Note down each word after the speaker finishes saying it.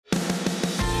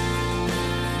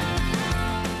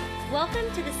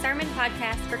Welcome to the Sermon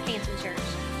Podcast for Canton Church.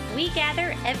 We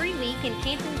gather every week in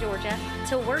Canton, Georgia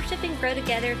to worship and grow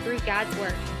together through God's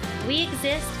Word. We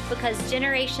exist because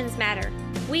generations matter.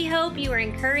 We hope you are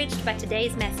encouraged by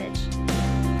today's message.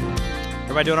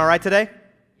 Everybody doing all right today?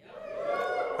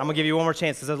 I'm going to give you one more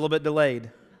chance because it's a little bit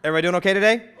delayed. Everybody doing okay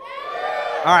today?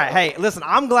 All right, hey, listen,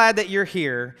 I'm glad that you're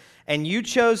here and you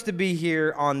chose to be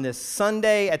here on this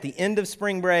Sunday at the end of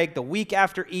spring break, the week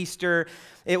after Easter.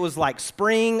 It was like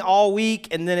spring all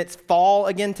week, and then it's fall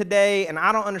again today, and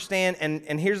I don't understand,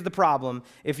 and here's the problem.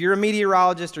 If you're a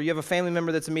meteorologist or you have a family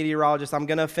member that's a meteorologist, I'm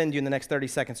going to offend you in the next 30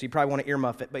 seconds, so you probably want to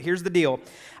earmuff it. But here's the deal.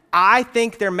 I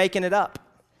think they're making it up.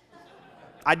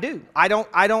 I do. I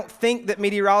don't think that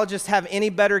meteorologists have any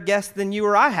better guess than you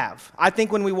or I have. I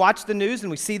think when we watch the news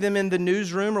and we see them in the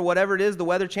newsroom or whatever it is, the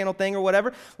Weather Channel thing or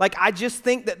whatever, like I just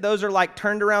think that those are like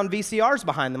turned around VCRs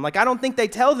behind them. Like I don't think they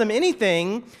tell them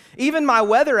anything. Even my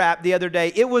weather app the other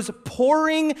day, it was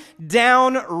pouring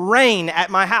down rain at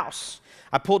my house.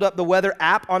 I pulled up the weather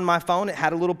app on my phone. It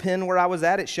had a little pin where I was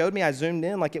at. It showed me. I zoomed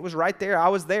in like it was right there. I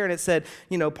was there, and it said,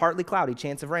 partly cloudy,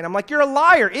 chance of rain. I'm like, you're a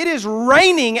liar. It is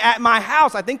raining at my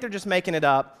house. I think they're just making it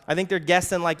up. I think they're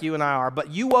guessing like you and I are. But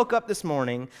you woke up this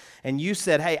morning, and you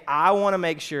said, hey, I want to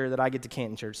make sure that I get to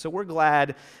Canton Church. So we're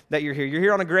glad that you're here. You're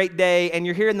here on a great day, and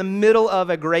you're here in the middle of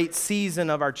a great season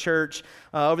of our church.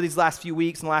 Over these last few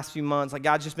weeks and last few months, like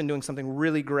God's just been doing something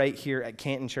really great here at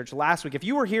Canton Church. Last week, if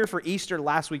you were here for Easter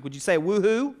last week, would you say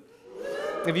woohoo?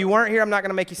 If you weren't here, I'm not going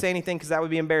to make you say anything because that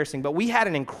would be embarrassing. But we had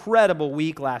an incredible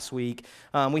week last week.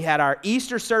 We had our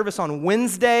Easter service on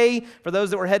Wednesday. For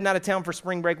those that were heading out of town for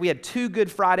spring break, we had 2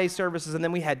 Good Friday services, and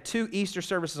then we had 2 Easter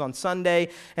services on Sunday.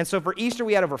 And so for Easter,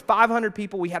 we had over 500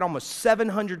 people. We had almost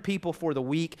 700 people for the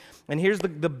week. And here's the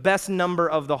best number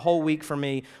of the whole week for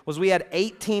me, was we had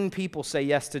 18 people say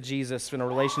yes to Jesus in a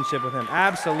relationship with him.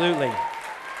 Absolutely.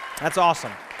 That's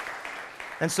awesome.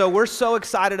 And so we're so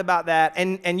excited about that.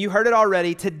 And you heard it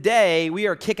already. Today, we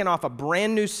are kicking off a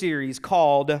brand new series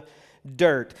called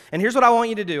Dirt. And here's what I want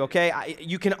you to do, okay?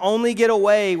 You can only get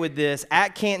away with this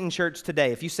at Canton Church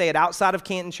today. If you say it outside of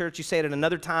Canton Church, you say it at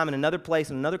another time, in another place,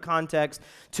 in another context,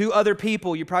 to other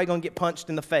people, you're probably going to get punched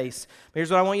in the face. But here's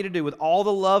what I want you to do. With all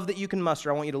the love that you can muster,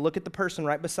 I want you to look at the person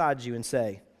right beside you and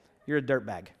say, you're a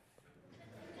dirtbag.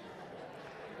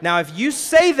 Now, if you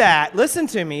say that, listen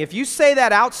to me, if you say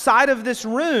that outside of this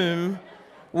room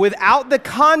without the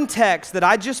context that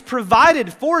I just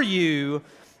provided for you,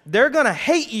 they're going to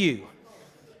hate you.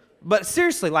 But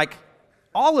seriously, like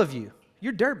all of you,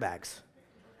 you're dirtbags.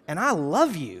 And I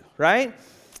love you, right?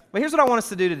 But here's what I want us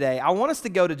to do today. I want us to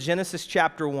go to Genesis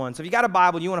chapter 1. So if you got a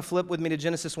Bible, you want to flip with me to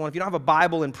Genesis 1. If you don't have a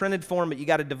Bible in printed form, but you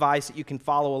got a device that you can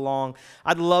follow along,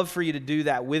 I'd love for you to do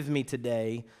that with me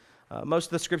today. Most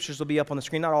of the scriptures will be up on the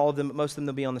screen. Not all of them, but most of them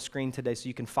will be on the screen today so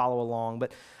you can follow along.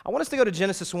 But I want us to go to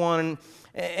Genesis 1.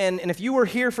 And if you were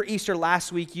here for Easter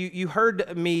last week, you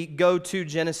heard me go to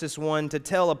Genesis 1 to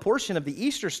tell a portion of the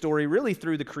Easter story really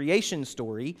through the creation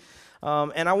story.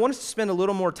 And I want us to spend a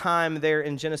little more time there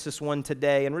in Genesis 1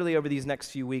 today and really over these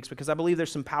next few weeks because I believe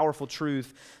there's some powerful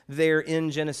truth there in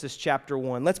Genesis chapter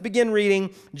 1. Let's begin reading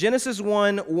Genesis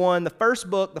 1:1, the first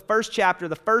book, the first chapter,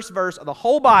 the first verse of the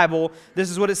whole Bible.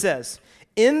 This is what it says.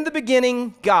 In the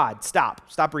beginning, God.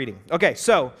 Stop reading. Okay,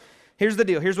 so here's the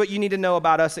deal. Here's what you need to know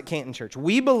about us at Canton Church.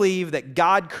 We believe that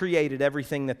God created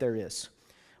everything that there is.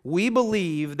 We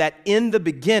believe that in the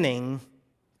beginning,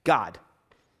 God.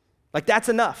 Like that's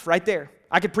enough right there.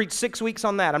 I could preach 6 weeks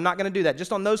on that. I'm not going to do that.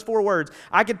 Just on those 4 words,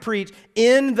 I could preach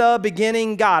in the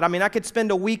beginning God. I mean, I could spend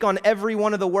a week on every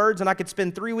one of the words and I could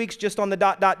spend 3 weeks just on the ...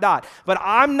 But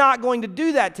I'm not going to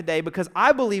do that today because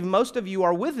I believe most of you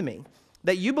are with me.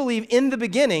 That you believe in the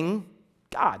beginning,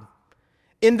 God.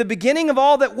 In the beginning of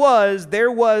all that was,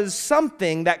 there was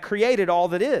something that created all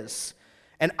that is.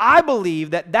 And I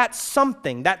believe that that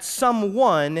something, that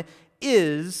someone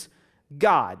is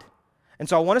God. And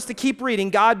so I want us to keep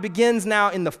reading. God begins now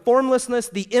in the formlessness,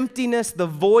 the emptiness, the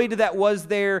void that was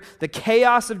there, the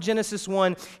chaos of Genesis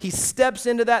 1. He steps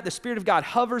into that. The Spirit of God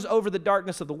hovers over the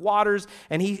darkness of the waters,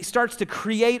 and he starts to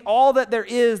create all that there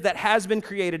is that has been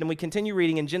created. And we continue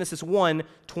reading in Genesis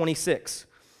 1:26.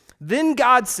 Then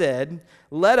God said,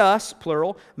 let us,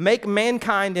 plural, make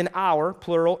mankind in our,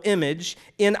 plural, image,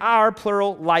 in our,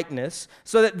 plural, likeness,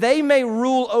 so that they may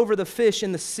rule over the fish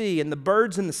in the sea and the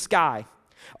birds in the sky,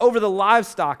 over the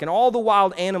livestock and all the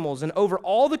wild animals, and over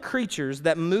all the creatures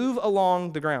that move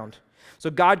along the ground. So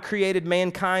God created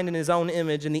mankind in his own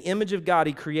image. In the image of God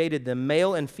he created them.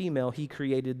 Male and female he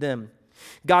created them.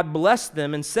 God blessed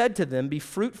them and said to them, "Be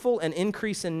fruitful and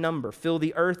increase in number, fill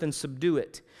the earth and subdue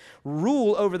it.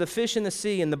 Rule over the fish in the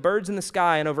sea and the birds in the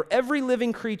sky and over every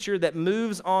living creature that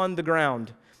moves on the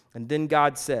ground." And then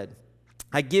God said,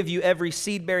 "I give you every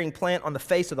seed-bearing plant on the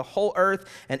face of the whole earth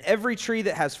and every tree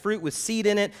that has fruit with seed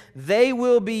in it. They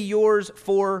will be yours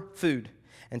for food.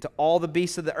 And to all the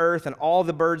beasts of the earth and all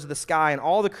the birds of the sky and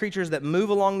all the creatures that move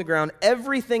along the ground,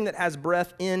 everything that has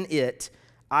breath in it,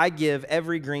 I give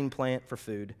every green plant for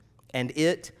food." And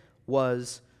it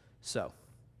was so.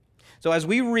 So as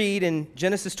we read in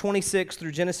Genesis 26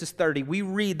 through Genesis 30, we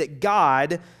read that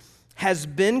God has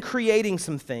been creating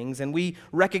some things, and we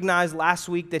recognized last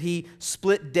week that he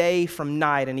split day from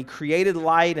night, and he created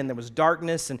light, and there was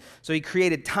darkness, and so he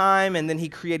created time, and then he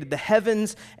created the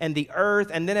heavens and the earth,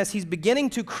 and then as he's beginning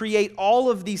to create all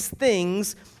of these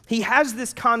things, he has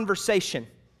this conversation.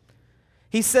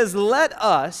 He says, "Let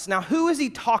us." Now, who is he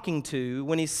talking to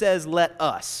when he says, "Let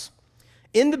us"?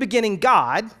 In the beginning,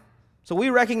 God. So we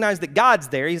recognize that God's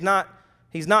there. He's not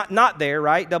there,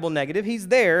 right? Double negative. He's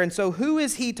there. And so who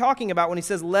is he talking about when he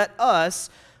says, "Let us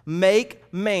make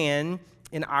man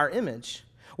in our image"?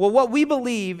 Well, what we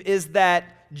believe is that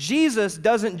Jesus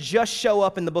doesn't just show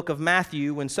up in the book of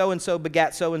Matthew when so-and-so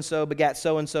begat so-and-so, begat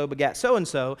so-and-so, begat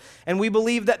so-and-so. And we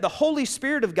believe that the Holy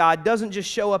Spirit of God doesn't just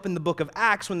show up in the book of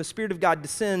Acts when the Spirit of God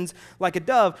descends like a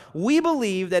dove. We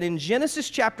believe that in Genesis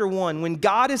chapter 1, when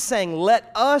God is saying, "Let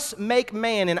us make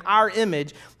man in our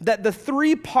image," that the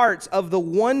three parts of the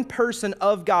one person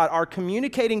of God are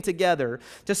communicating together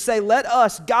to say, "Let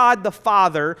us, God the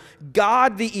Father,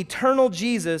 God the eternal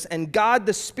Jesus, and God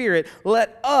the Spirit,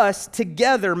 let us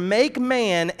together make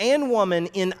man and woman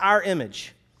in our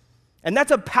image." And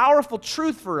that's a powerful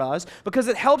truth for us because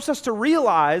it helps us to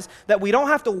realize that we don't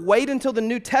have to wait until the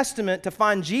New Testament to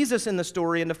find Jesus in the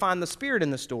story and to find the Spirit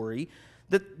in the story.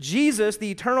 That Jesus,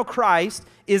 the eternal Christ,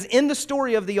 is in the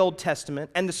story of the Old Testament,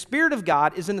 and the Spirit of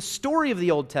God is in the story of the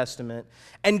Old Testament,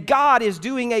 and God is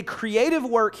doing a creative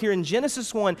work here in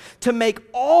Genesis 1 to make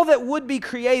all that would be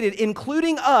created,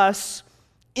 including us,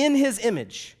 in His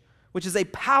image, which is a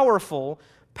powerful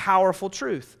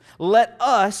truth. Let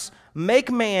us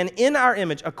make man in our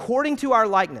image according to our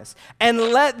likeness, and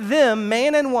let them,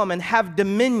 man and woman, have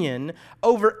dominion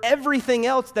over everything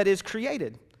else that is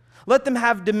created. Let them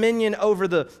have dominion over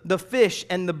the fish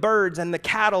and the birds and the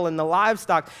cattle and the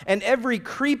livestock and every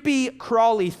creepy,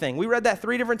 crawly thing. We read that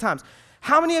 3 different times.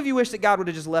 How many of you wish that God would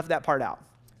have just left that part out?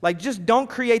 Like, just don't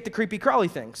create the creepy, crawly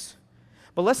things.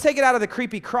 But let's take it out of the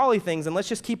creepy, crawly things and let's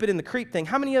just keep it in the creep thing.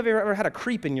 How many of you have ever had a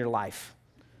creep in your life?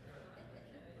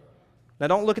 Now,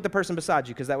 don't look at the person beside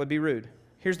you because that would be rude.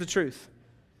 Here's the truth.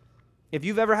 If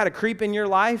you've ever had a creep in your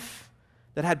life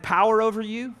that had power over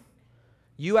you,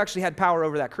 you actually had power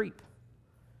over that creep.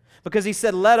 Because he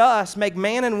said, "Let us make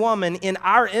man and woman in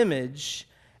our image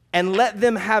and let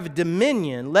them have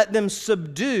dominion, let them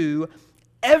subdue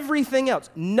everything else.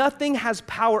 Nothing has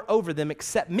power over them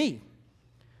except me."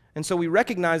 And so we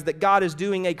recognize that God is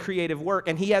doing a creative work,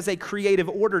 and he has a creative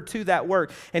order to that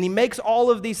work. And he makes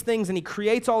all of these things, and he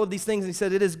creates all of these things, and he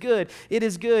said, "It is good, it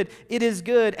is good, it is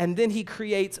good." And then he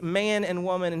creates man and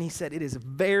woman, and he said, "It is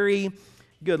very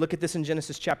good." Look at this in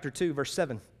Genesis chapter 2, verse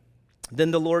 7.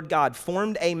 "Then the Lord God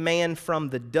formed a man from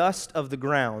the dust of the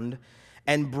ground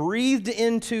and breathed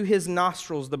into his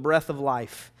nostrils the breath of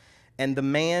life, and the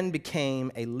man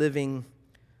became a living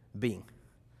being."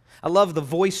 I love the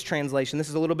Voice translation. This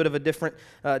is a little bit of a different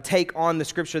take on the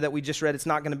scripture that we just read. It's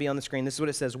not going to be on the screen. This is what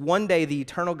it says. "One day the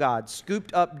eternal God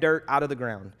scooped up dirt out of the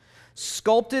ground,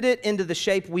 sculpted it into the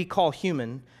shape we call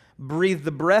human, breathed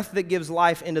the breath that gives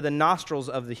life into the nostrils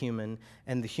of the human,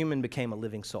 and the human became a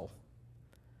living soul."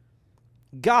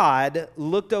 God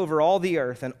looked over all the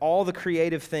earth and all the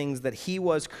creative things that he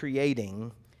was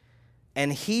creating,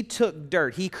 and he took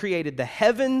dirt. He created the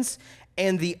heavens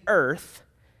and the earth,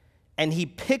 and he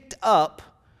picked up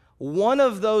one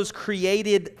of those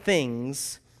created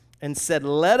things and said,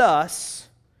 "Let us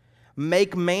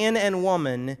make man and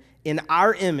woman in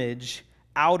our image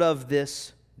out of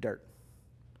this dirt."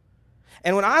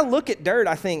 And when I look at dirt,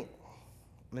 I think,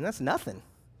 that's nothing.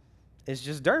 It's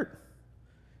just dirt.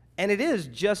 And it is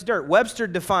just dirt. Webster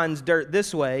defines dirt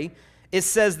this way. It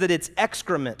says that it's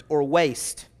excrement or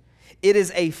waste. It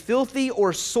is a filthy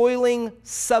or soiling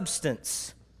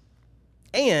substance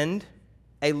and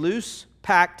a loose,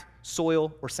 packed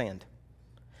soil or sand.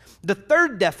 The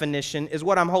third definition is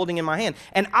what I'm holding in my hand.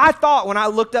 And I thought when I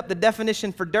looked up the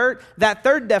definition for dirt, that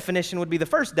third definition would be the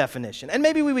first definition. And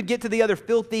maybe we would get to the other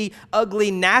filthy,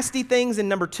 ugly, nasty things in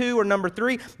number 2 or number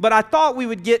 3, but I thought we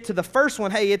would get to the first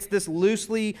one. Hey, it's this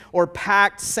loosely or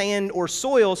packed sand or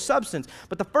soil substance.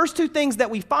 But the first 2 things that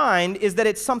we find is that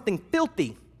it's something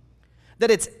filthy,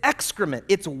 that it's excrement,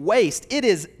 it's waste, it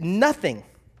is nothing.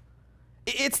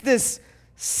 It's this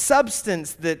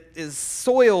substance that is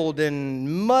soiled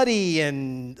and muddy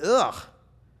and ugh.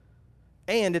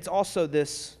 And it's also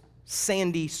this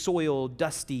sandy, soil,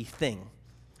 dusty thing.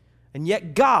 And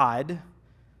yet God,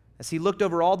 as he looked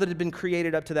over all that had been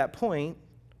created up to that point,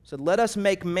 said, let us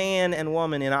make man and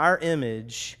woman in our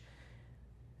image.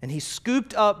 And he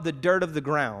scooped up the dirt of the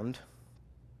ground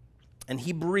and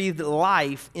he breathed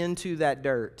life into that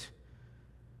dirt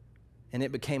and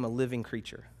it became a living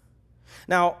creature.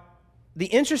 Now, the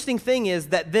interesting thing is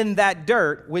that then that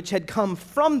dirt, which had come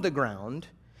from the ground,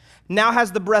 now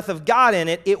has the breath of God in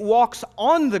it. It walks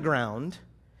on the ground.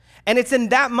 And it's in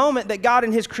that moment that God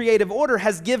in his creative order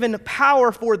has given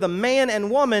power for the man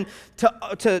and woman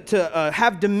to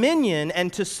have dominion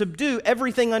and to subdue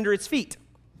everything under its feet.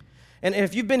 And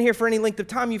if you've been here for any length of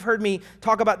time, you've heard me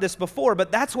talk about this before,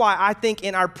 but that's why I think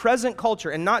in our present culture,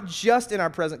 and not just in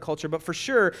our present culture, but for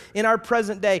sure in our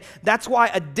present day, that's why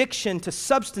addiction to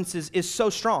substances is so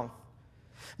strong.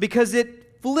 Because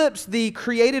it flips the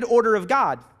created order of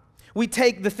God. We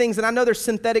take the things, and I know there's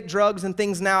synthetic drugs and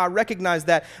things now, I recognize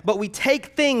that, but we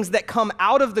take things that come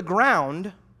out of the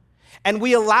ground and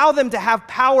we allow them to have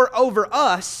power over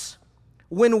us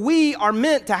when we are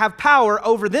meant to have power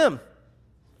over them.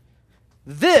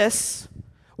 This,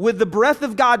 with the breath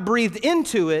of God breathed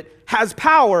into it, has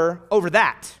power over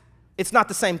that. It's not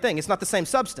the same thing. It's not the same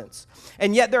substance.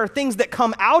 And yet there are things that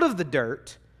come out of the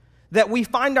dirt that we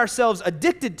find ourselves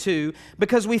addicted to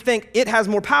because we think it has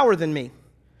more power than me.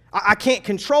 I can't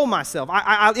control myself.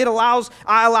 I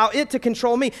allow it to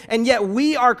control me. And yet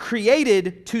we are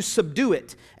created to subdue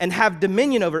it and have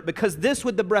dominion over it because this,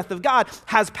 with the breath of God,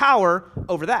 has power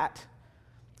over that.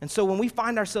 And so when we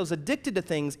find ourselves addicted to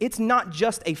things, it's not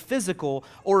just a physical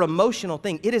or emotional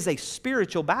thing. It is a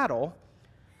spiritual battle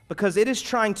because it is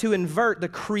trying to invert the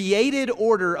created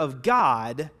order of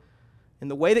God in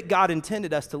the way that God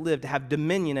intended us to live, to have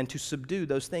dominion and to subdue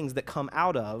those things that come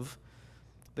out of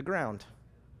the ground.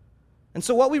 And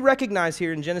so what we recognize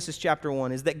here in Genesis chapter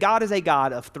 1 is that God is a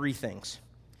God of 3 things.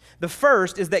 The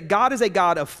first is that God is a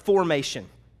God of formation.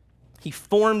 He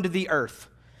formed the earth.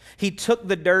 He took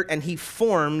the dirt and he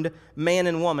formed man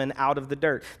and woman out of the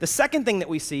dirt. The second thing that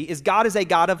we see is God is a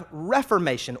God of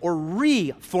reformation or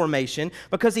reformation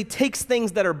because he takes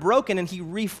things that are broken and he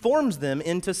reforms them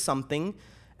into something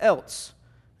else.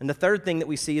 And the third thing that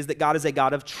we see is that God is a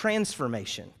God of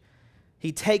transformation.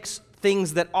 He takes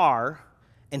things that are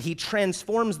and he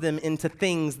transforms them into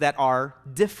things that are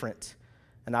different.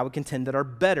 And I would contend that are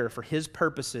better for his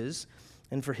purposes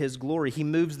and for his glory. He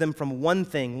moves them from one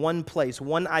thing, one place,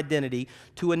 one identity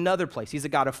to another place. He's a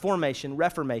God of formation,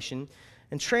 reformation,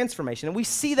 and transformation. And we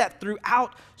see that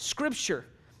throughout Scripture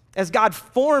as God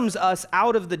forms us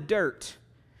out of the dirt.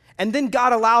 And then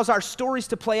God allows our stories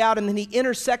to play out, and then he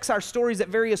intersects our stories at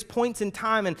various points in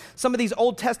time. And some of these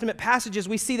Old Testament passages,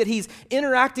 we see that he's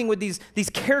interacting with these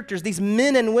characters, these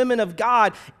men and women of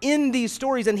God in these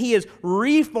stories, and he is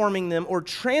reforming them or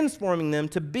transforming them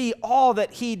to be all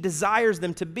that he desires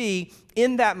them to be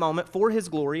in that moment for his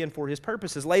glory and for his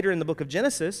purposes. Later in the book of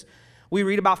Genesis, we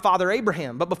read about Father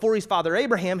Abraham. But before he's Father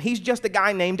Abraham, he's just a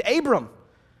guy named Abram.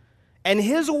 And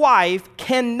his wife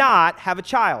cannot have a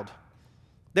child.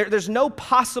 There's no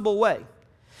possible way.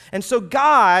 And so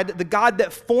God, the God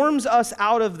that forms us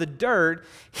out of the dirt,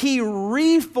 he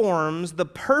reforms the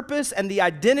purpose and the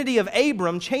identity of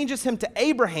Abram, changes him to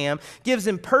Abraham, gives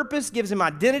him purpose, gives him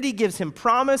identity, gives him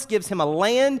promise, gives him a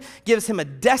land, gives him a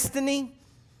destiny.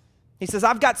 He says,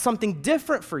 I've got something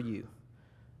different for you.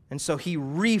 And so he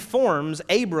reforms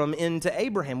Abram into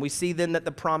Abraham. We see then that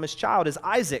the promised child is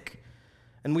Isaac.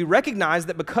 And we recognize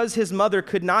that because his mother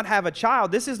could not have a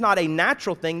child, this is not a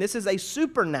natural thing, this is a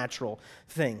supernatural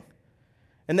thing.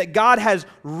 And that God has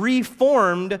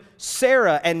reformed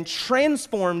Sarah and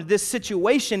transformed this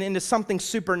situation into something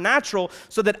supernatural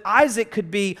so that Isaac could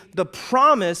be the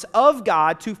promise of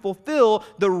God to fulfill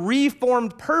the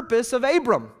reformed purpose of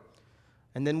Abram.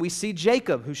 And then we see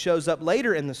Jacob, who shows up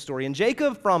later in the story. And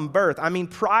Jacob from birth,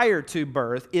 prior to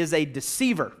birth, is a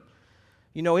deceiver.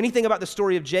 You know anything about the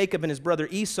story of Jacob and his brother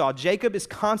Esau, Jacob is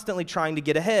constantly trying to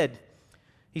get ahead.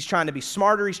 He's trying to be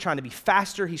smarter. He's trying to be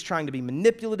faster. He's trying to be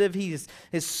manipulative. He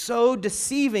is so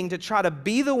deceiving to try to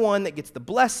be the one that gets the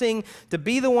blessing, to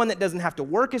be the one that doesn't have to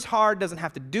work as hard, doesn't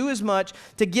have to do as much,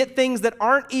 to get things that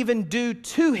aren't even due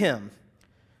to him.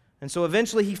 And so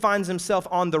eventually he finds himself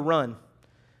on the run.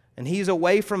 And he's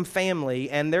away from family.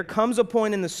 And there comes a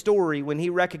point in the story when he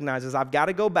recognizes, I've got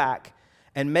to go back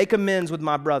and make amends with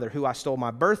my brother, who I stole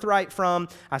my birthright from,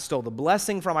 I stole the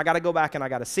blessing from. I got to go back and I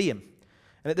got to see him.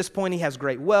 And at this point, he has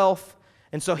great wealth.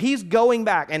 And so he's going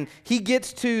back, and he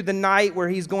gets to the night where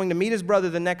he's going to meet his brother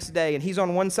the next day, and he's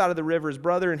on one side of the river. His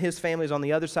brother and his family is on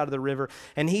the other side of the river,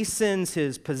 and he sends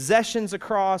his possessions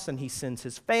across, and he sends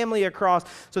his family across,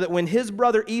 so that when his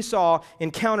brother Esau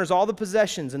encounters all the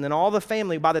possessions and then all the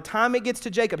family, by the time it gets to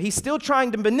Jacob, he's still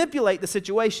trying to manipulate the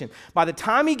situation. By the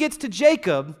time he gets to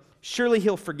Jacob, surely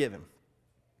he'll forgive him.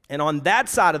 And on that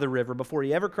side of the river, before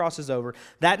he ever crosses over,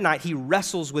 that night he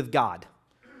wrestles with God.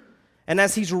 And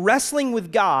as he's wrestling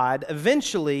with God,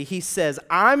 eventually he says,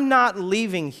 I'm not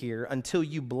leaving here until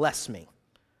you bless me.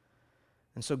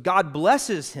 And so God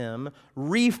blesses him,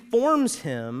 reforms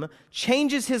him,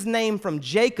 changes his name from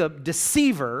Jacob,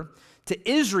 deceiver, to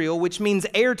Israel, which means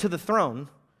heir to the throne,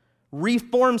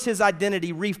 reforms his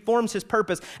identity, reforms his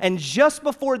purpose. And just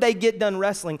before they get done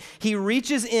wrestling, he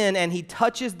reaches in and he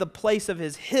touches the place of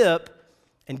his hip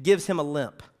and gives him a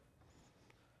limp.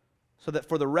 So that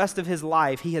for the rest of his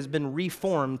life, he has been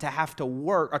reformed to have to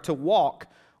work or to walk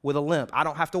with a limp. I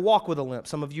don't have to walk with a limp.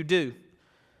 Some of you do.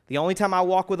 The only time I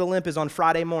walk with a limp is on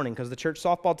Friday morning because the church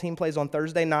softball team plays on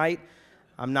Thursday night.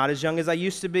 I'm not as young as I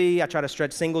used to be. I try to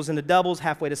stretch singles into doubles.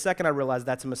 Halfway to second, I realize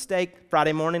that's a mistake.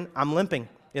 Friday morning, I'm limping.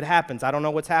 It happens. I don't know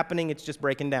what's happening. It's just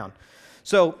breaking down.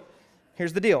 So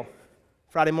here's the deal.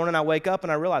 Friday morning, I wake up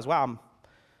and I realize, wow, I'm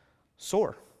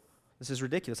sore. This is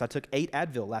ridiculous. I took 8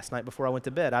 Advil last night before I went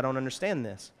to bed. I don't understand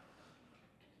this.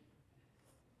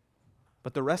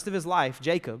 But the rest of his life,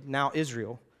 Jacob, now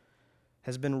Israel,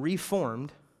 has been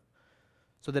reformed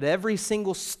so that every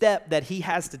single step that he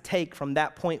has to take from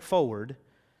that point forward,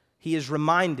 he is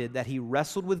reminded that he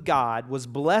wrestled with God, was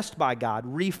blessed by God,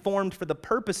 reformed for the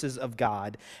purposes of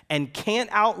God, and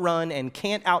can't outrun and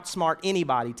can't outsmart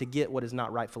anybody to get what is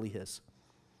not rightfully his.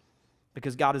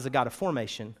 Because God is a God of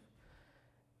formation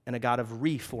and a God of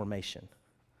reformation.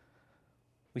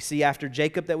 We see after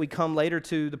Jacob that we come later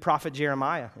to the prophet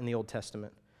Jeremiah in the Old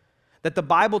Testament. That the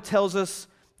Bible tells us,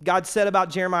 God said about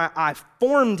Jeremiah, I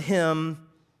formed him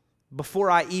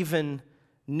before I even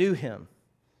knew him.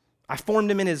 I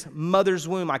formed him in his mother's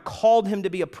womb. I called him to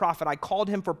be a prophet. I called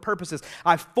him for purposes.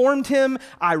 I formed him.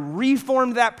 I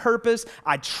reformed that purpose.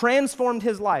 I transformed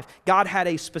his life. God had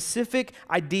a specific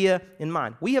idea in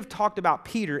mind. We have talked about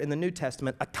Peter in the New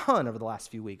Testament a ton over the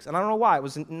last few weeks, and I don't know why. It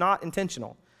was not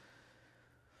intentional.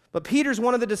 But Peter's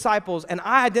one of the disciples, and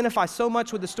I identify so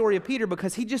much with the story of Peter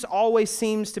because he just always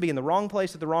seems to be in the wrong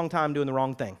place at the wrong time doing the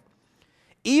wrong thing.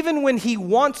 Even when he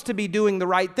wants to be doing the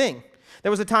right thing. There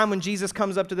was a time when Jesus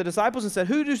comes up to the disciples and said,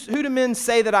 who do men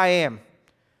say that I am?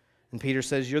 And Peter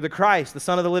says, you're the Christ, the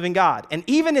Son of the living God. And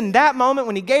even in that moment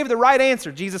when he gave the right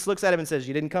answer, Jesus looks at him and says,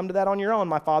 you didn't come to that on your own.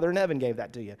 My Father in heaven gave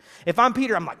that to you. If I'm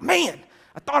Peter, I'm like, man,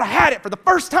 I thought I had it for the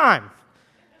first time.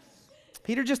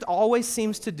 Peter just always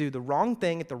seems to do the wrong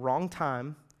thing at the wrong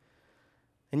time.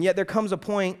 And yet there comes a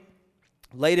point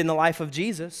late in the life of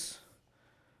Jesus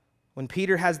when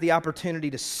Peter has the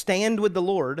opportunity to stand with the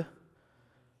Lord,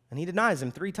 and he denies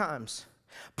him 3 times.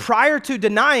 Prior to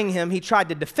denying him, he tried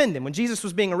to defend him. When Jesus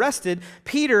was being arrested,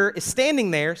 Peter is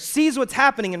standing there, sees what's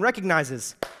happening, and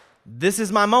recognizes, this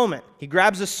is my moment. He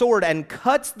grabs a sword and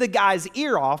cuts the guy's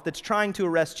ear off that's trying to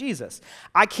arrest Jesus.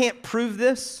 I can't prove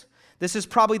this. This is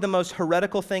probably the most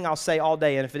heretical thing I'll say all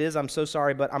day, and if it is, I'm so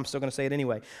sorry, but I'm still going to say it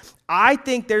anyway. I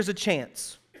think there's a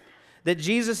chance that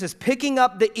Jesus is picking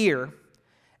up the ear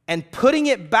and putting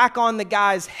it back on the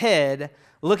guy's head,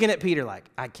 looking at Peter like,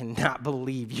 I cannot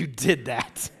believe you did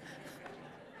that.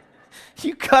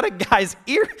 You cut a guy's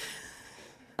ear.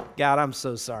 God, I'm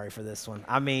so sorry for this one.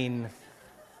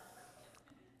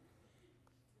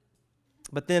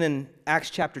 But then in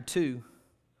Acts chapter 2,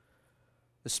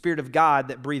 the Spirit of God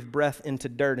that breathed breath into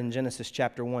dirt in Genesis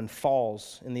chapter 1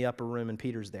 falls in the upper room, and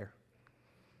Peter's there.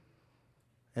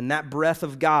 And that breath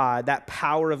of God, that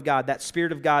power of God, that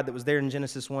Spirit of God that was there in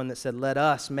Genesis 1 that said, let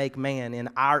us make man in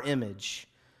our image,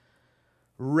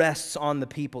 rests on the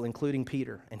people, including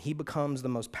Peter. And he becomes the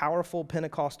most powerful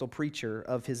Pentecostal preacher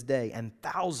of his day. And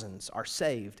thousands are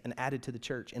saved and added to the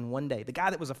church in one day. The guy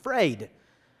that was afraid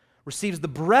receives the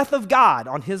breath of God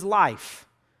on his life.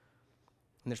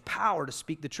 And there's power to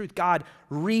speak the truth. God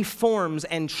reforms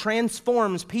and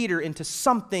transforms Peter into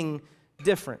something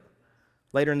different.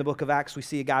 Later in the book of Acts, we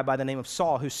see a guy by the name of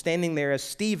Saul who's standing there as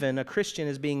Stephen, a Christian,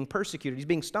 is being persecuted. He's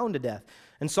being stoned to death.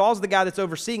 And Saul's the guy that's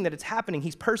overseeing that it's happening.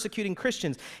 He's persecuting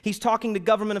Christians. He's talking to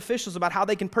government officials about how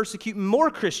they can persecute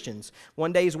more Christians.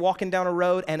 One day he's walking down a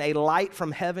road and a light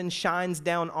from heaven shines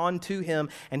down onto him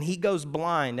and he goes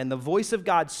blind. And the voice of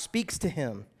God speaks to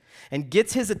him and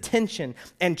gets his attention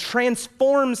and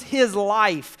transforms his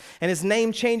life. And his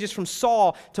name changes from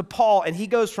Saul to Paul. And he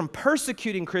goes from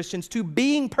persecuting Christians to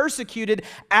being persecuted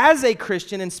as a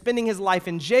Christian and spending his life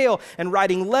in jail and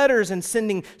writing letters and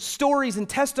sending stories and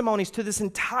testimonies to this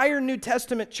entire New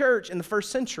Testament church in the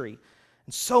first century.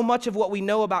 And so much of what we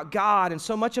know about God and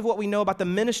so much of what we know about the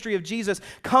ministry of Jesus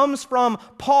comes from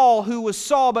Paul, who was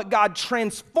Saul, but God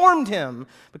transformed him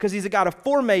because he's a God of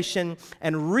formation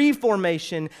and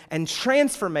reformation and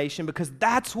transformation, because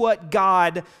that's what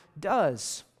God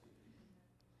does.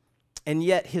 And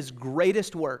yet his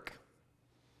greatest work,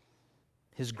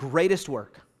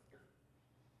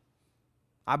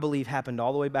 I believe, happened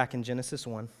all the way back in Genesis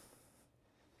 1.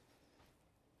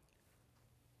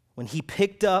 When he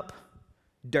picked up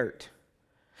dirt.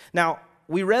 Now,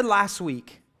 we read last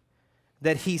week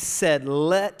that he said,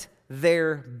 "Let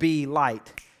there be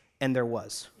light," and there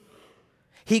was.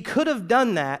 He could have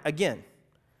done that again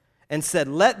and said,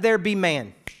 "Let there be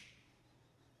man."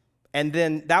 And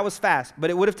then that was fast,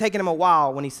 but it would have taken him a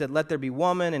while when he said, "Let there be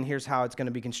woman," and here's how it's going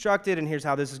to be constructed, and here's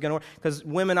how this is going to work. Because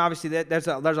women, obviously, there's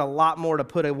a lot more to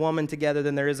put a woman together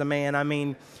than there is a man. I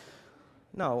mean,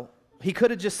 no. He could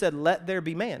have just said, "Let there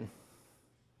be man."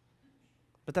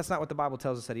 But that's not what the Bible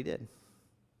tells us that he did.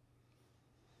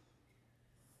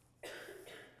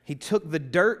 He took the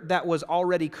dirt that was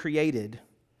already created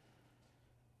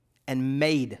and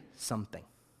made something.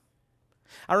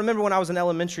 I remember when I was in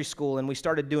elementary school and we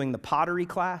started doing the pottery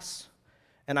class,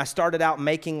 and I started out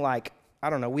making, like,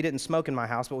 I don't know, we didn't smoke in my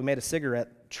house, but we made a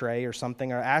cigarette tray or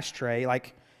something, or ashtray,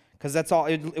 like, because that's all,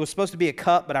 it was supposed to be a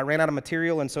cup, but I ran out of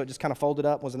material, and so it just kind of folded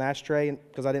up, was an ashtray,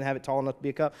 because I didn't have it tall enough to be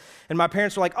a cup. And my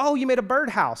parents were like, "Oh, you made a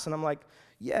birdhouse." And I'm like,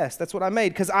 "Yes, that's what I made,"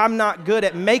 because I'm not good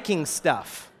at making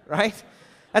stuff, right?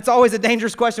 That's always a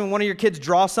dangerous question when one of your kids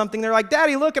draws something. They're like,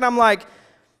 "Daddy, look," and I'm like,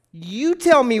 "You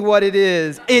tell me what it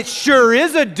is." "It sure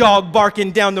is a dog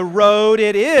barking down the road,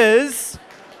 it is."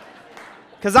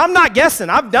 Because I'm not guessing.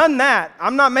 I've done that.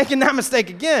 I'm not making that mistake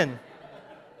again.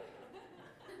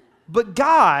 But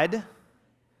God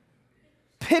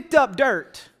picked up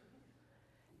dirt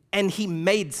and he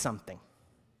made something.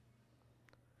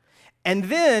 And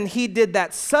then he did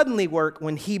that suddenly work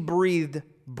when he breathed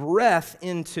breath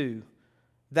into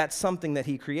that something that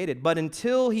he created. But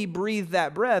until he breathed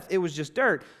that breath, it was just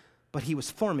dirt. But he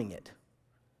was forming it.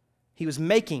 He was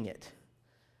making it.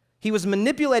 He was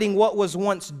manipulating what was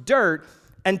once dirt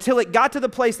until it got to the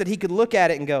place that he could look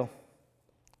at it and go,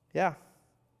 "Yeah,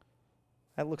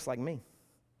 that looks like me.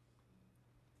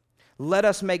 Let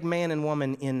us make man and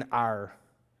woman in our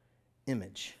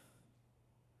image."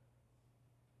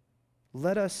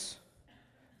 Let us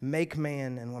make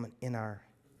man and woman in our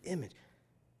image.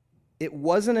 It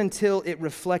wasn't until it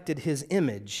reflected his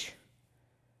image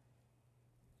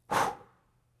that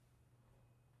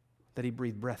he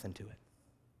breathed breath into it.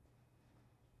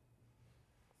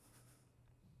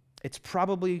 It's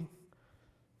probably,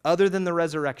 other than the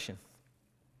resurrection,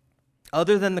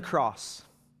 other than the cross,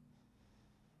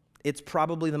 it's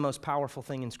probably the most powerful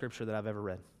thing in Scripture that I've ever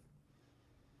read.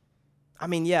 I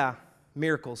mean, yeah,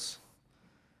 miracles,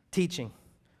 teaching,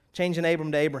 changing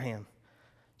Abram to Abraham,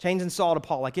 changing Saul to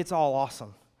Paul, like, it's all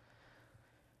awesome.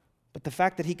 But the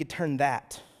fact that he could turn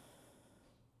that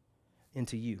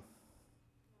into you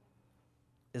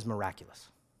is miraculous.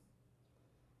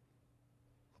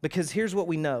 Because here's what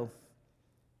we know.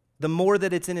 The more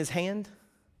that it's in his hand,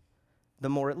 the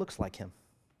more it looks like him.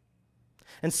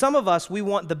 And some of us, we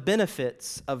want the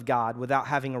benefits of God without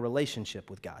having a relationship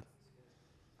with God.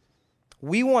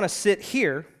 We want to sit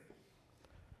here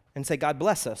and say, "God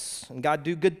bless us, and God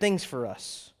do good things for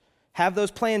us. Have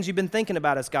those plans you've been thinking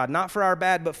about us, God, not for our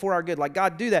bad, but for our good." Like,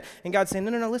 God, do that. And God's saying,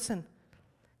 no, listen.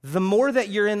 The more that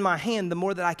you're in my hand, the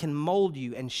more that I can mold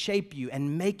you and shape you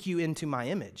and make you into my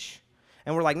image.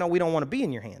 And we're like, "No, we don't want to be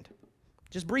in your hand.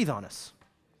 Just breathe on us.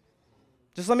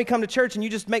 Just let me come to church and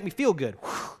you just make me feel good."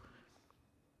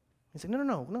 He's like,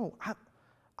 no.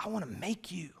 I want to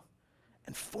make you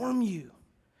and form you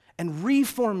and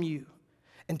reform you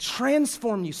and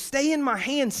transform you. Stay in my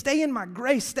hand, stay in my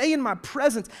grace, stay in my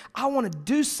presence. I want to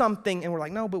do something. And we're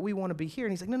like, "No, but we want to be here."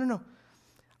 And he's like, no.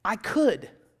 I could.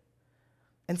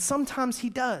 And sometimes he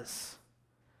does.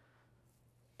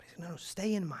 But he's like, no,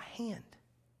 stay in my hand.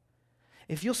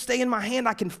 If you'll stay in my hand,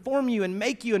 I can form you and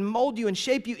make you and mold you and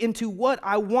shape you into what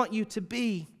I want you to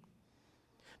be.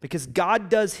 Because God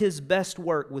does his best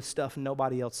work with stuff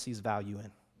nobody else sees value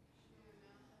in.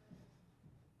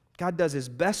 God does his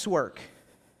best work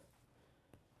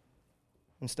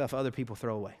in stuff other people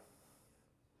throw away.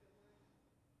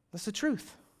 That's the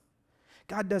truth.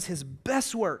 God does his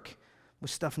best work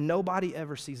with stuff nobody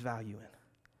ever sees value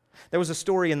in. There was a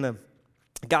story in the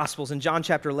Gospels, in John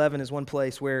chapter 11 is one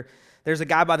place where there's a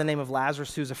guy by the name of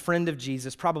Lazarus who's a friend of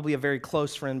Jesus, probably a very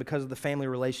close friend because of the family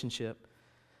relationship.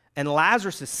 And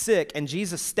Lazarus is sick, and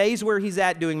Jesus stays where he's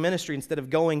at doing ministry instead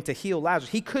of going to heal Lazarus.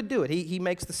 He could do it. He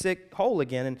makes the sick whole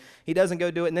again, and he doesn't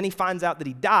go do it. And then he finds out that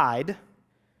he died,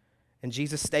 and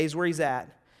Jesus stays where he's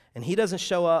at, and he doesn't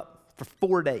show up for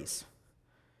 4 days.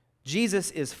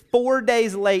 Jesus is 4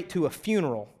 days late to a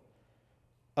funeral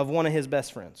of one of his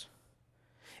best friends.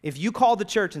 If you call the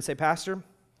church and say, Pastor,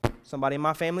 somebody in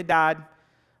my family died,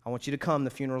 I want you to come.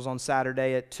 The funeral's on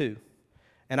Saturday at 2.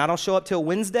 And I don't show up till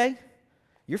Wednesday,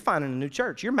 you're finding a new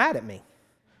church. You're mad at me.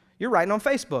 You're writing on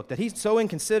Facebook that he's so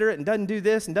inconsiderate and doesn't do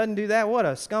this and doesn't do that. What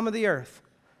a scum of the earth.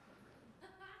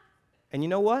 And you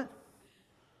know what?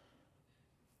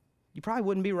 You probably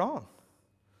wouldn't be wrong.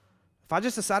 If I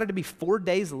just decided to be 4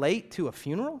 days late to a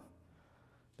funeral,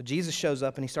 but Jesus shows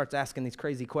up and he starts asking these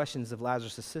crazy questions of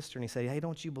Lazarus' sister, and he says, hey,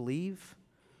 don't you believe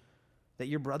that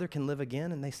your brother can live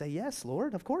again? And they say, yes,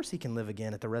 Lord, of course he can live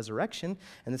again at the resurrection.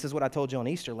 And this is what I told you on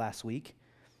Easter last week.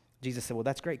 Jesus said, well,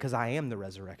 that's great because I am the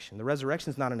resurrection. The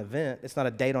resurrection is not an event. It's not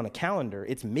a date on a calendar.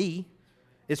 It's me.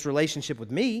 It's relationship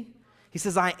with me. He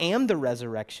says, I am the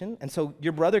resurrection, and so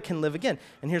your brother can live again.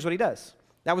 And here's what he does.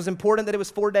 That was important that it was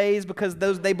 4 days because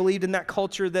they believed in that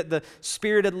culture that the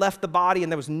spirit had left the body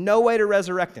and there was no way to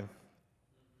resurrect him.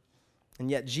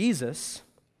 And yet Jesus,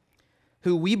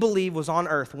 who we believe was on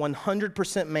earth,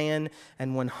 100% man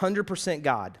and 100%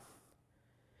 God,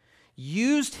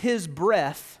 used his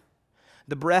breath,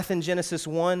 the breath in Genesis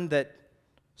 1 that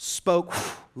spoke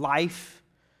life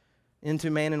into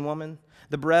man and woman,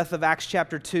 the breath of Acts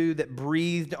chapter 2 that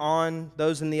breathed on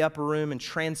those in the upper room and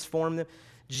transformed them.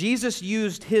 Jesus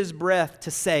used his breath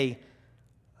to say,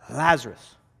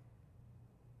 Lazarus.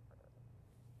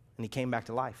 And he came back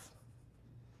to life.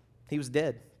 He was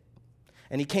dead.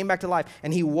 And he came back to life.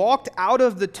 And he walked out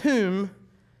of the tomb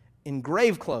in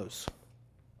grave clothes.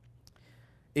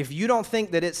 If you don't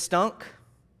think that it stunk,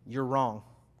 you're wrong.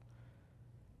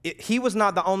 He was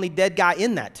not the only dead guy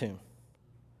in that tomb.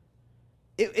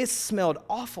 It smelled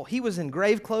awful. He was in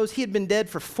grave clothes. He had been dead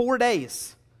for 4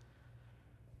 days.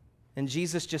 And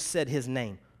Jesus just said his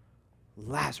name,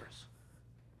 Lazarus.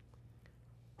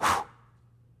 Whew.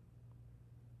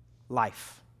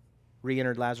 Life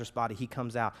re-entered Lazarus' body. He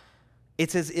comes out.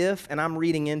 It's as if, and I'm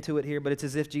reading into it here, but it's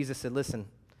as if Jesus said, listen,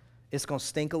 it's going to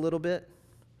stink a little bit,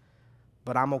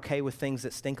 but I'm okay with things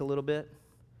that stink a little bit.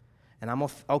 And I'm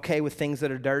okay with things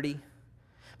that are dirty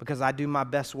because I do my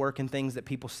best work in things that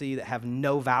people see that have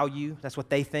no value. That's what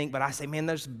they think, but I say, man,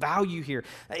 there's value here.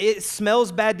 It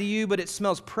smells bad to you, but it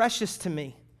smells precious to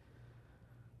me.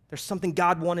 There's something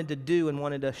God wanted to do and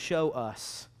wanted to show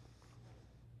us.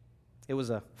 It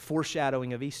was a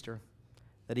foreshadowing of Easter,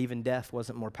 that even death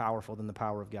wasn't more powerful than the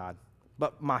power of God.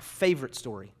 But my favorite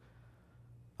story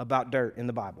about dirt in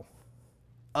the Bible,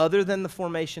 other than the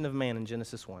formation of man in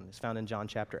Genesis 1, is found in John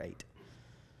chapter 8.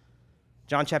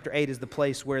 John chapter 8 is the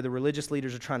place where the religious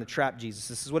leaders are trying to trap Jesus.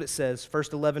 This is what it says,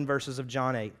 first 11 verses of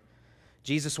John 8.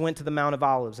 Jesus went to the Mount of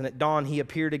Olives, and at dawn he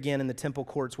appeared again in the temple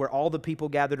courts where all the people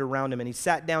gathered around him, and he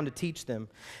sat down to teach them.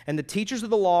 And the teachers of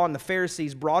the law and the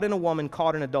Pharisees brought in a woman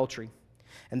caught in adultery.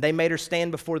 And they made her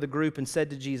stand before the group and said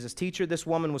to Jesus, Teacher, this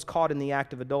woman was caught in the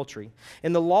act of adultery.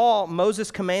 In the law,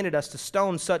 Moses commanded us to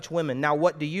stone such women. Now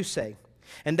what do you say?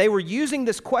 And they were using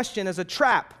this question as a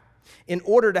trap in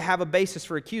order to have a basis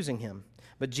for accusing him.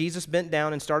 But Jesus bent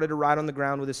down and started to write on the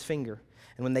ground with his finger.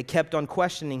 And when they kept on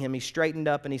questioning him, he straightened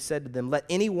up and he said to them, Let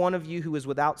any one of you who is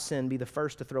without sin be the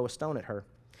first to throw a stone at her.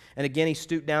 And again he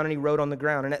stooped down and he wrote on the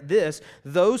ground. And at this,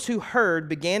 those who heard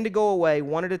began to go away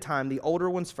one at a time, the older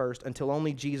ones first, until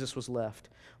only Jesus was left,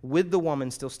 with the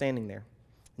woman still standing there.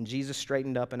 And Jesus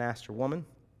straightened up and asked her, Woman,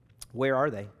 where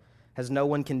are they? Has no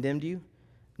one condemned you?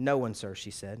 No one, sir,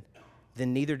 she said.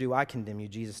 Then neither do I condemn you,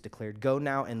 Jesus declared. Go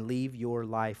now and leave your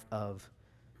life of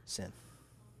sin.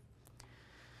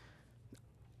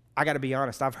 I got to be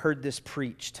honest, I've heard this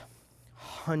preached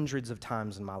hundreds of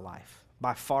times in my life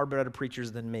by far better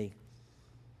preachers than me.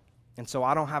 And so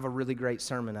I don't have a really great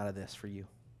sermon out of this for you.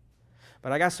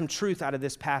 But I got some truth out of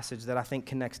this passage that I think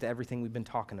connects to everything we've been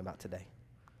talking about today.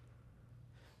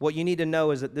 What you need to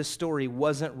know is that this story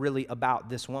wasn't really about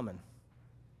this woman.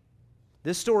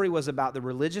 This story was about the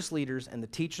religious leaders and the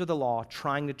teachers of the law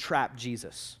trying to trap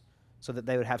Jesus so that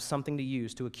they would have something to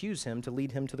use to accuse him, to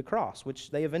lead him to the cross, which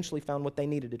they eventually found what they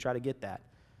needed to try to get that.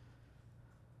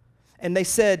 And they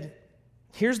said,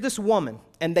 here's this woman,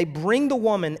 and they bring the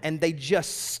woman and they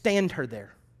just stand her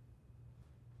there.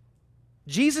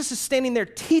 Jesus is standing there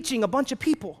teaching a bunch of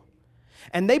people,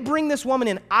 and they bring this woman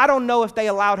in. I don't know if they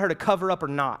allowed her to cover up or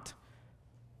not,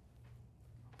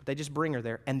 but they just bring her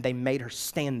there, and they made her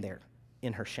stand there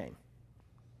in her shame.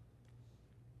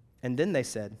 And then they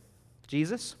said,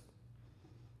 Jesus,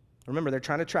 remember, they're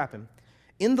trying to trap him.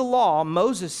 In the law,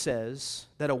 Moses says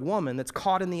that a woman that's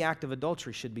caught in the act of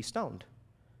adultery should be stoned.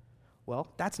 Well,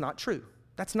 that's not true.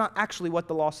 That's not actually what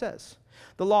the law says.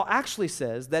 The law actually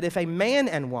says that if a man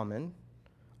and woman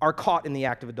are caught in the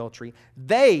act of adultery,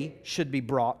 they should be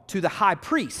brought to the high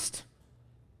priest.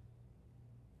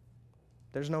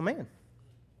 There's no man.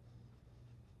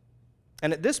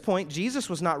 And at this point, Jesus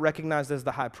was not recognized as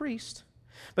the high priest,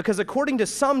 because according to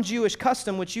some Jewish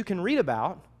custom, which you can read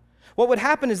about, what would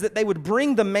happen is that they would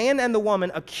bring the man and the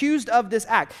woman accused of this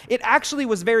act. It actually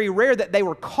was very rare that they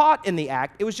were caught in the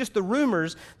act. It was just the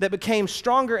rumors that became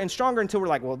stronger and stronger until we're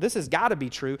like, well, this has got to be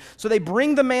true. So they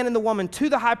bring the man and the woman to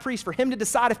the high priest for him to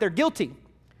decide if they're guilty.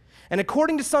 And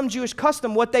according to some Jewish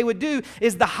custom, what they would do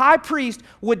is the high priest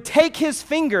would take his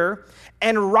finger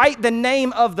and write the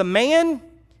name of the man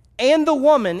and the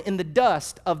woman in the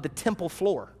dust of the temple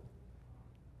floor.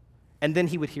 And then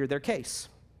he would hear their case.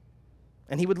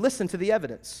 And he would listen to the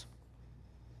evidence.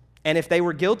 And if they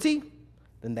were guilty,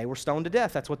 then they were stoned to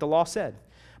death. That's what the law said.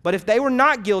 But if they were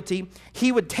not guilty,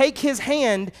 he would take his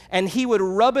hand and he would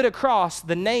rub it across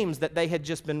the names that they had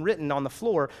just been written on the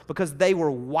floor, because they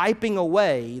were wiping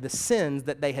away the sins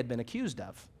that they had been accused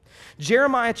of.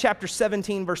 Jeremiah chapter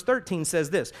 17, verse 13 says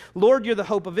this, Lord, you're the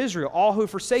hope of Israel. All who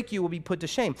forsake you will be put to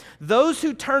shame. Those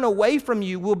who turn away from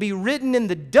you will be written in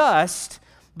the dust,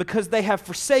 because they have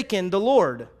forsaken the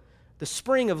Lord, the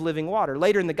spring of living water.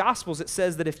 Later in the Gospels, it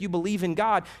says that if you believe in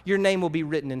God, your name will be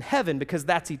written in heaven, because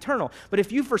that's eternal. But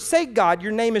if you forsake God,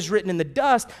 your name is written in the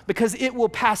dust, because it will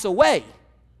pass away.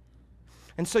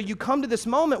 And so you come to this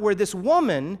moment where this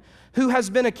woman who has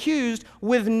been accused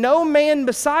with no man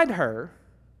beside her,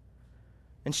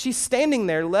 and she's standing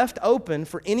there left open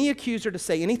for any accuser to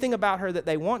say anything about her that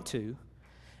they want to,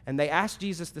 and they ask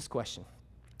Jesus this question.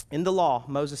 In the law,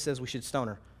 Moses says we should stone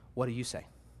her. What do you say?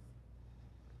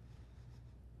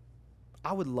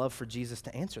 I would love for Jesus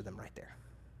to answer them right there.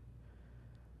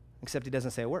 Except he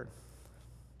doesn't say a word.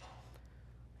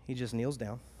 He just kneels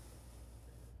down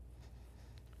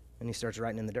and he starts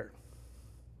writing in the dirt.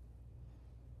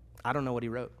 I don't know what he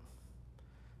wrote.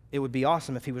 It would be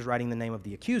awesome if he was writing the name of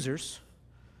the accusers,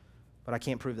 but I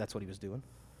can't prove that's what he was doing.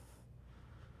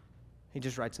 He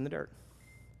just writes in the dirt.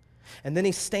 And then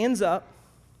he stands up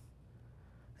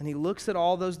and he looks at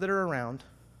all those that are around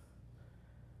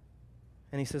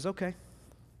and he says, okay,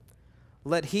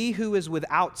 let he who is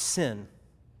without sin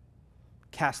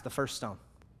cast the first stone.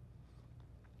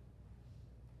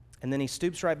 And then he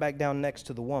stoops right back down next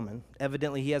to the woman.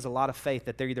 Evidently, he has a lot of faith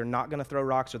that they're either not going to throw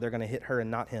rocks or they're going to hit her and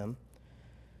not him.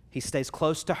 He stays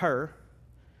close to her,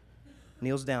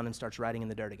 kneels down, and starts writing in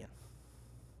the dirt again.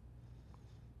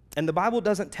 And the Bible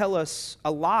doesn't tell us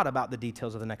a lot about the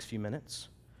details of the next few minutes,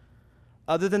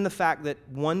 other than the fact that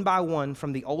one by one,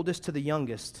 from the oldest to the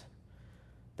youngest,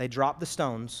 they drop the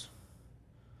stones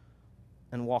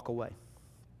and walk away.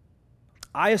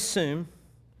 I assume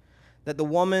that the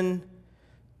woman,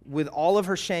 with all of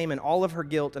her shame and all of her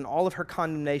guilt and all of her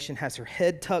condemnation, has her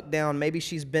head tucked down. Maybe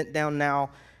she's bent down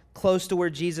now, close to where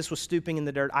Jesus was stooping in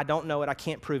the dirt. I don't know it. I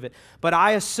can't prove it. But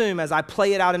I assume, as I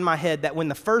play it out in my head, that when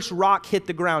the first rock hit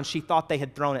the ground, she thought they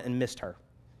had thrown it and missed her.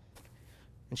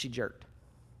 And she jerked.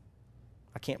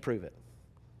 I can't prove it.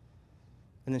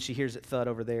 And then she hears it thud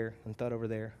over there and thud over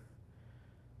there.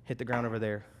 Hit the ground over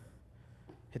there.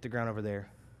 Hit the ground over there.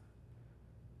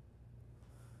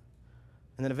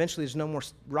 And then eventually there's no more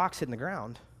rocks hitting the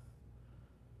ground.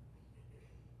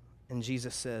 And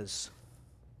Jesus says,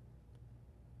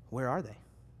 where are they?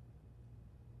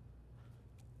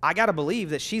 I got to believe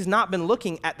that she's not been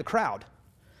looking at the crowd.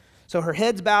 So her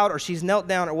head's bowed or she's knelt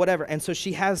down or whatever. And so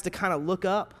she has to kind of look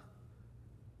up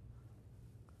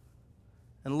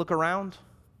and look around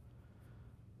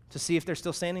to see if they're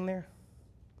still standing there.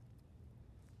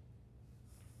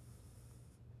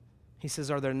 He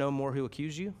says, are there no more who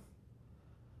accuse you?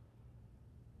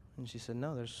 And she said,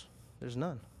 no, there's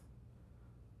none.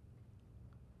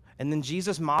 And then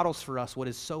Jesus models for us what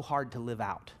is so hard to live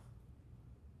out.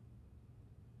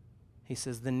 He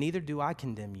says, then neither do I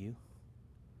condemn you.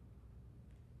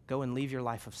 Go and leave your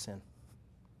life of sin.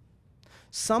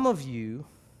 Some of you,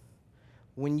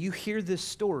 when you hear this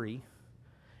story,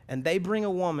 and they bring a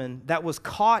woman that was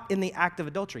caught in the act of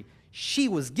adultery. She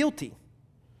was guilty.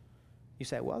 You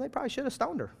say, well, they probably should have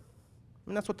stoned her. I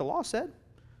mean, that's what the law said.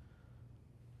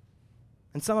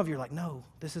 And some of you are like, no,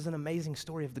 this is an amazing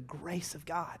story of the grace of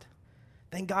God.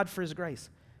 Thank God for his grace.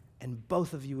 And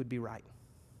both of you would be right.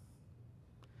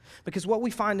 Because what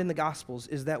we find in the Gospels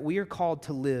is that we are called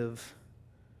to live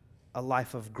a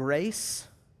life of grace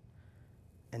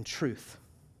and truth.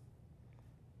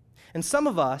 And some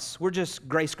of us, we're just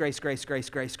grace, grace, grace, grace,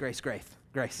 grace, grace, grace,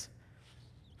 grace.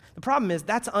 The problem is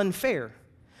that's unfair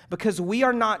because we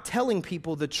are not telling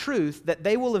people the truth that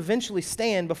they will eventually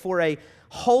stand before a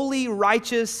holy,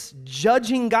 righteous,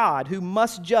 judging God who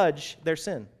must judge their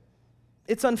sin.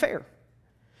 It's unfair.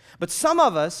 But some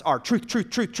of us are truth, truth,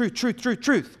 truth, truth, truth, truth,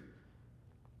 truth.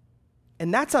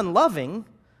 And that's unloving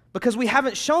because we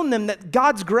haven't shown them that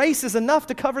God's grace is enough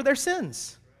to cover their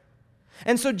sins.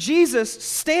 And so Jesus,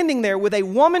 standing there with a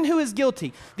woman who is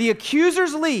guilty, the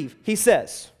accusers leave, he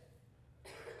says,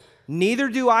 neither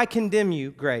do I condemn you,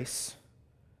 Grace.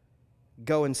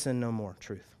 Go and sin no more,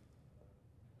 truth.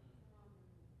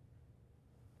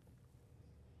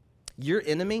 Your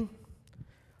enemy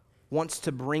wants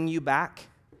to bring you back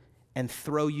and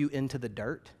throw you into the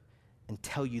dirt and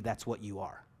tell you that's what you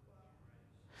are.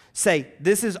 Say,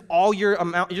 this is all you're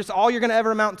going to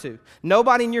ever amount to.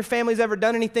 Nobody in your family's ever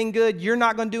done anything good. You're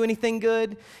not going to do anything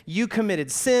good. You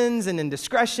committed sins and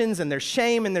indiscretions, and there's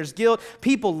shame and there's guilt.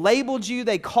 People labeled you.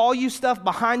 They call you stuff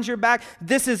behind your back.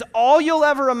 This is all you'll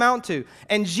ever amount to.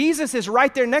 And Jesus is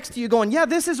right there next to you going, yeah,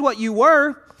 this is what you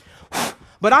were,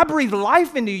 but I breathed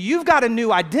life into you. You've got a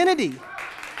new identity.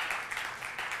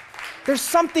 There's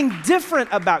something different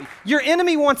about you. Your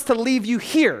enemy wants to leave you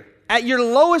here at your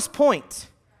lowest point.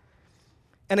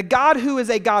 And a God who is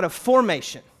a God of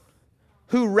formation,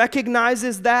 who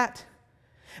recognizes that,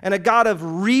 and a God of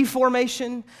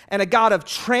reformation, and a God of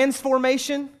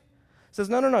transformation, says,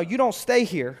 no, you don't stay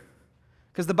here,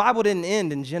 because the Bible didn't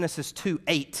end in Genesis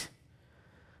 2:8.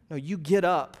 No, you get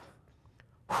up,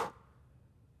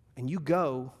 and you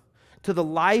go to the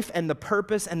life and the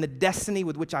purpose and the destiny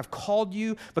with which I've called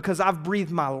you, because I've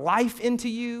breathed my life into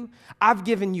you. I've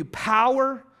given you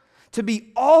power to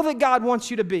be all that God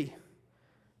wants you to be.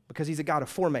 Because he's a God of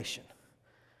formation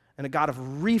and a God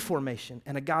of reformation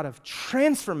and a God of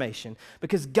transformation,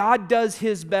 because God does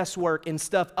his best work in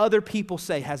stuff other people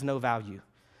say has no value.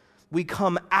 We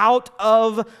come out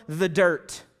of the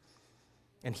dirt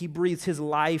and he breathes his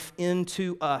life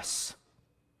into us,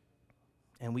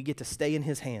 and we get to stay in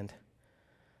his hand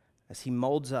as he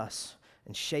molds us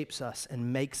and shapes us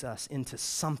and makes us into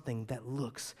something that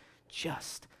looks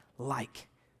just like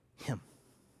him.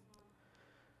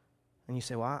 And you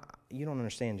say, well, you don't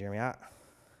understand, Jeremy.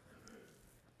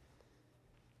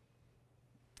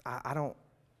 I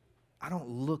don't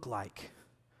look like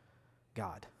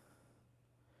God.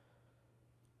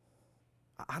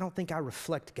 I don't think I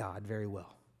reflect God very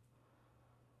well.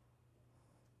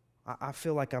 I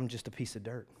feel like I'm just a piece of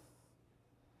dirt.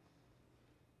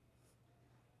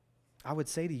 I would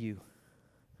say to you,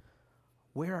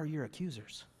 where are your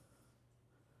accusers?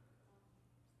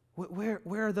 Where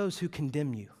are those who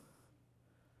condemn you?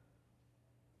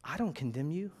 I don't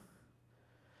condemn you.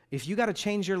 If you got to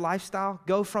change your lifestyle,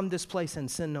 go from this place and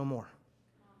sin no more.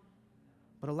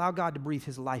 But allow God to breathe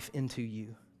his life into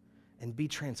you and be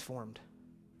transformed.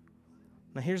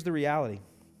 Now here's the reality.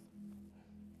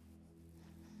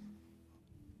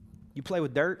 You play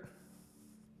with dirt,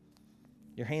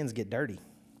 your hands get dirty.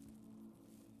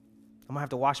 I'm going to have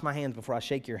to wash my hands before I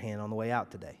shake your hand on the way out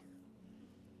today.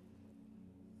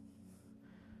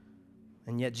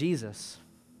 And yet Jesus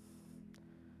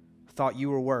thought you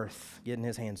were worth getting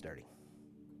his hands dirty.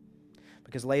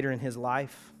 Because later in his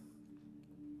life,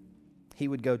 he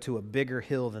would go to a bigger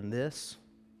hill than this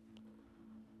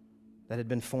that had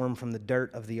been formed from the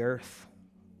dirt of the earth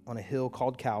on a hill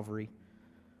called Calvary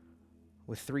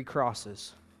with 3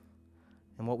 crosses.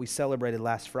 And what we celebrated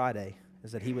last Friday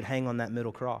is that he would hang on that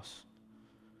middle cross.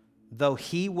 Though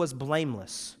he was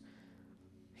blameless,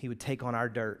 he would take on our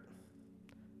dirt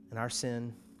and our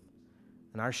sin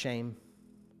and our shame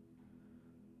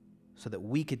so that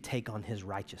we could take on his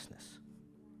righteousness.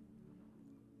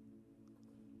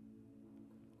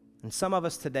 And some of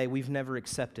us today, we've never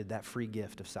accepted that free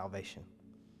gift of salvation.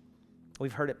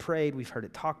 We've heard it prayed, we've heard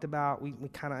it talked about, we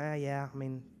kind of,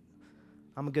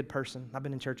 I'm a good person, I've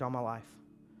been in church all my life.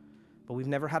 But we've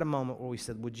never had a moment where we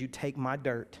said, would you take my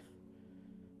dirt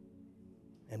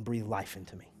and breathe life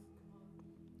into me?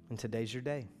 And today's your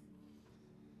day.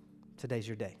 Today's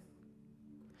your day.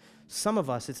 Some of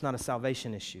us, it's not a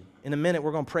salvation issue. In a minute,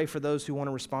 we're going to pray for those who want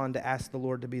to respond to ask the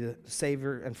Lord to be the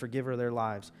Savior and forgiver of their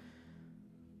lives.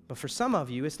 But for some of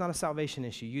you, it's not a salvation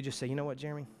issue. You just say, you know what,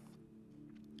 Jeremy?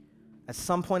 At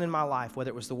some point in my life, whether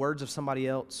it was the words of somebody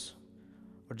else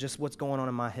or just what's going on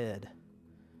in my head,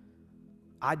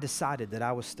 I decided that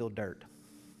I was still dirt.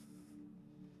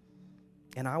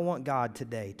 And I want God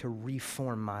today to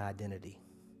reform my identity.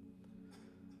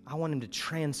 I want him to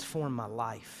transform my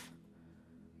life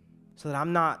so that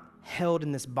I'm not held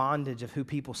in this bondage of who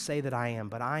people say that I am,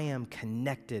 but I am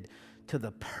connected to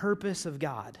the purpose of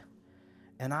God.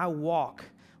 And I walk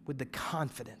with the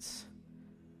confidence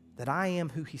that I am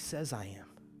who he says I am.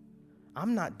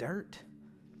 I'm not dirt.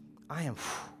 I am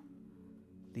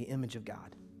the image of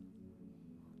God.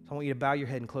 So I want you to bow your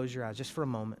head and close your eyes just for a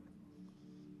moment.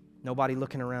 Nobody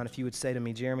looking around. If you would say to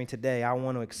me, Jeremy, today I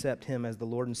want to accept him as the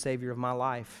Lord and Savior of my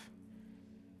life.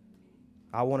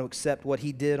 I want to accept what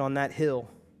he did on that hill,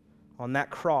 on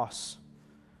that cross.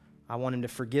 I want him to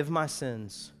forgive my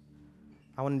sins.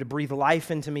 I want him to breathe life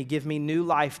into me, give me new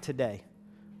life today.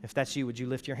 If that's you, would you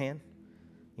lift your hand?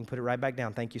 You can put it right back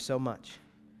down. Thank you so much.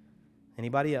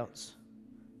 Anybody else?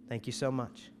 Thank you so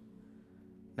much.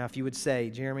 Now, if you would say,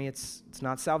 Jeremy, it's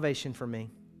not salvation for me,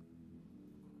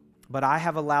 but I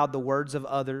have allowed the words of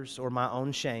others or my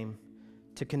own shame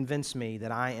to convince me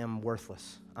that I am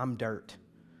worthless. I'm dirt.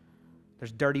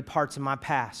 There's dirty parts of my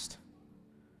past.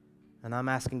 And I'm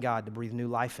asking God to breathe new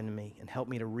life into me and help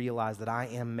me to realize that I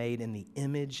am made in the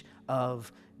image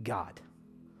of God.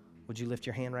 Would you lift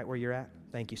your hand right where you're at?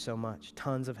 Thank you so much.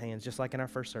 Tons of hands, just like in our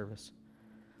first service.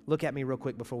 Look at me real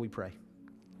quick before we pray.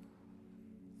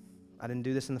 I didn't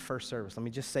do this in the first service. Let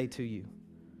me just say to you,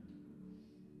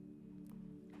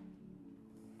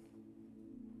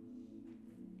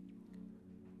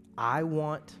 I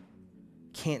want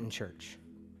Canton Church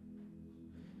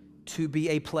to be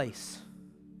a place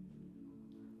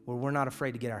where we're not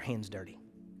afraid to get our hands dirty.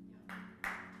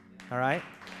 All right?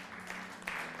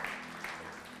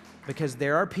 Because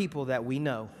there are people that we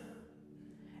know,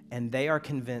 and they are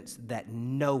convinced that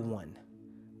no one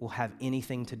will have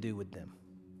anything to do with them.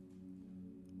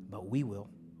 But we will.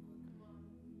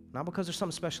 Not because there's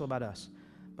something special about us,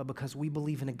 but because we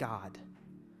believe in a God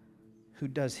who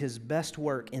does his best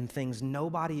work in things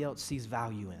nobody else sees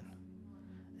value in.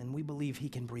 And we believe he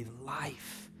can breathe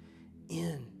life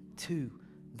into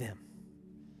them.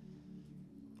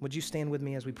 Would you stand with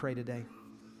me as we pray today?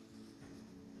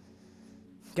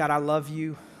 God, I love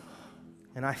you,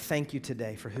 and I thank you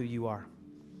today for who you are.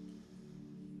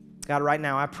 God, right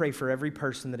now I pray for every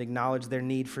person that acknowledged their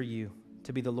need for you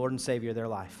to be the Lord and Savior of their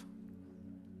life.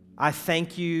 I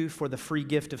thank you for the free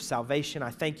gift of salvation.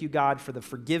 I thank you, God, for the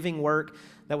forgiving work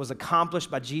that was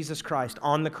accomplished by Jesus Christ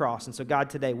on the cross. And so, God,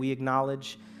 today we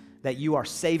acknowledge that you are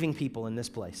saving people in this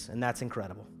place, and that's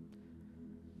incredible.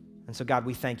 And so, God,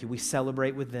 we thank you. We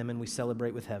celebrate with them and we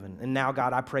celebrate with heaven. And now,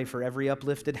 God, I pray for every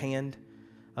uplifted hand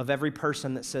of every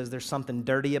person that says there's something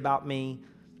dirty about me.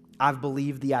 I've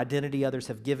believed the identity others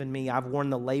have given me. I've worn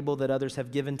the label that others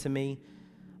have given to me.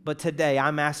 But today,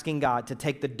 I'm asking God to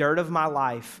take the dirt of my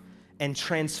life and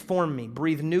transform me,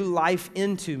 breathe new life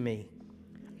into me.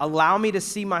 Allow me to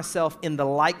see myself in the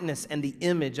likeness and the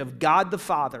image of God the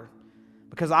Father,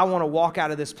 because I want to walk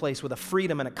out of this place with a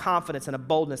freedom and a confidence and a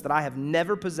boldness that I have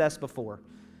never possessed before.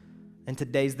 And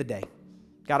today's the day.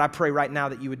 God, I pray right now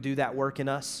that you would do that work in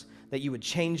us, that you would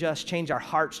change us, change our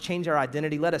hearts, change our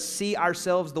identity. Let us see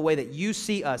ourselves the way that you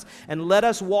see us, and let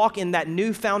us walk in that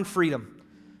newfound freedom.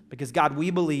 Because, God,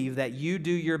 we believe that you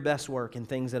do your best work in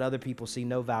things that other people see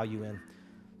no value in.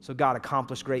 So, God,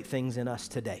 accomplish great things in us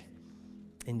today.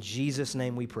 In Jesus'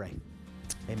 name we pray.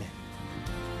 Amen.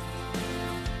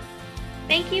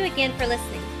 Thank you again for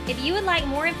listening. If you would like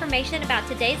more information about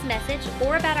today's message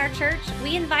or about our church,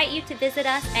 we invite you to visit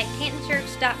us at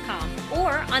cantonchurch.com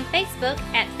or on Facebook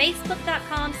at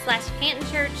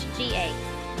facebook.com/cantonchurchga.